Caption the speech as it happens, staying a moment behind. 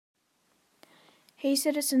Hey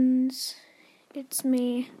citizens, it's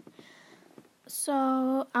me.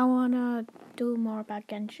 So I wanna do more about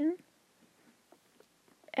Genshin,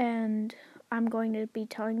 and I'm going to be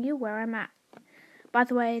telling you where I'm at. By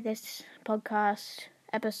the way, this podcast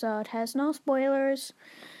episode has no spoilers,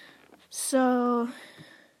 so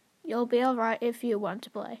you'll be alright if you want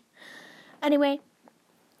to play. Anyway,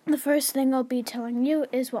 the first thing I'll be telling you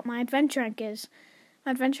is what my adventure rank is.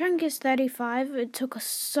 My adventure rank is 35. It took us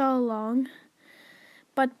so long.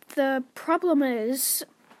 But the problem is,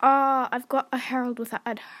 I've got a Herald without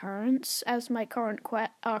adherence as my current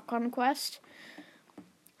conquest,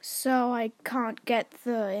 so I can't get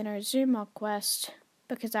the Inazuma quest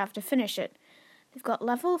because I have to finish it. They've got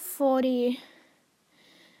level 40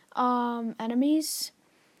 enemies,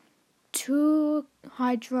 2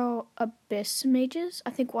 Hydro Abyss mages, I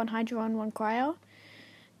think 1 Hydro and 1 Cryo,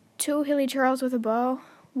 2 Hilly Turtles with a bow,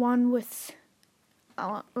 1 with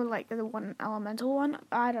like the one elemental one,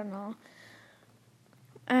 I don't know.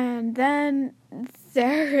 And then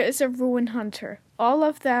there is a Ruin Hunter. All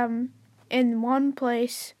of them in one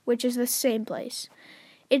place, which is the same place.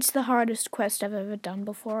 It's the hardest quest I've ever done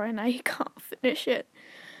before, and I can't finish it.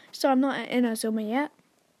 So I'm not in Inazuma yet.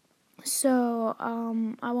 So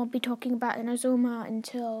I won't be talking about Inazuma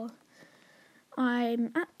until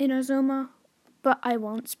I'm at Inazuma, but I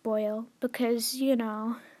won't spoil because,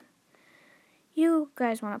 you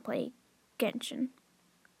guys want to play Genshin.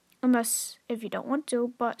 Unless, if you don't want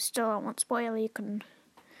to, but still I won't spoil, you can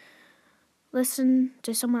listen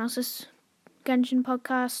to someone else's Genshin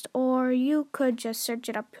podcast, or you could just search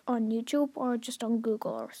it up on YouTube or just on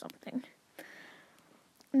Google or something.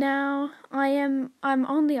 Now, I'm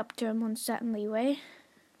only up to Mondstadt and Leeway.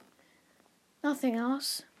 Nothing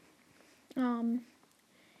else. No,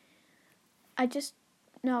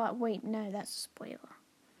 that's a spoiler.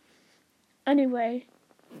 Anyway,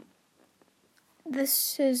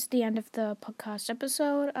 this is the end of the podcast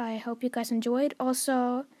episode. I hope you guys enjoyed.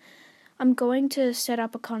 Also, I'm going to set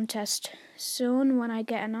up a contest soon when I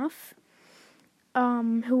get enough.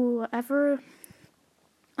 Whoever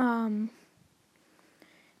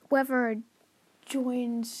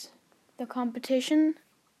joins the competition,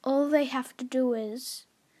 all they have to do is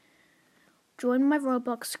join my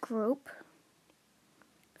Roblox group,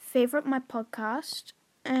 favorite my podcast,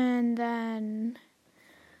 and then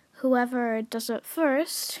whoever does it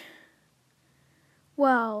first,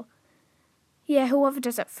 whoever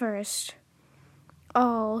does it first,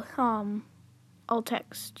 I'll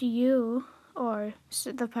text you or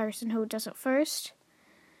the person who does it first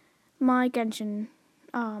my Genshin,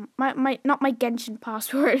 not my Genshin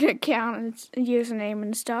password account and username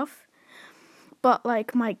and stuff, but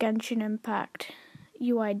like my Genshin Impact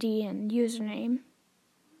UID and username.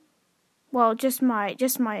 Well, just my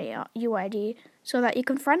UID, so that you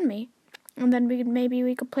can friend me, and then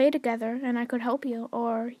we could play together, and I could help you,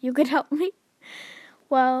 or you could help me.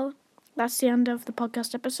 Well, that's the end of the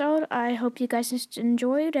podcast episode. I hope you guys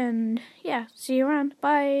enjoyed, and yeah, see you around.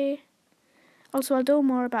 Bye. Also, I'll do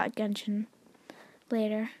more about Genshin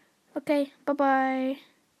later. Okay, bye-bye.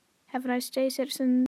 Have a nice day, citizens.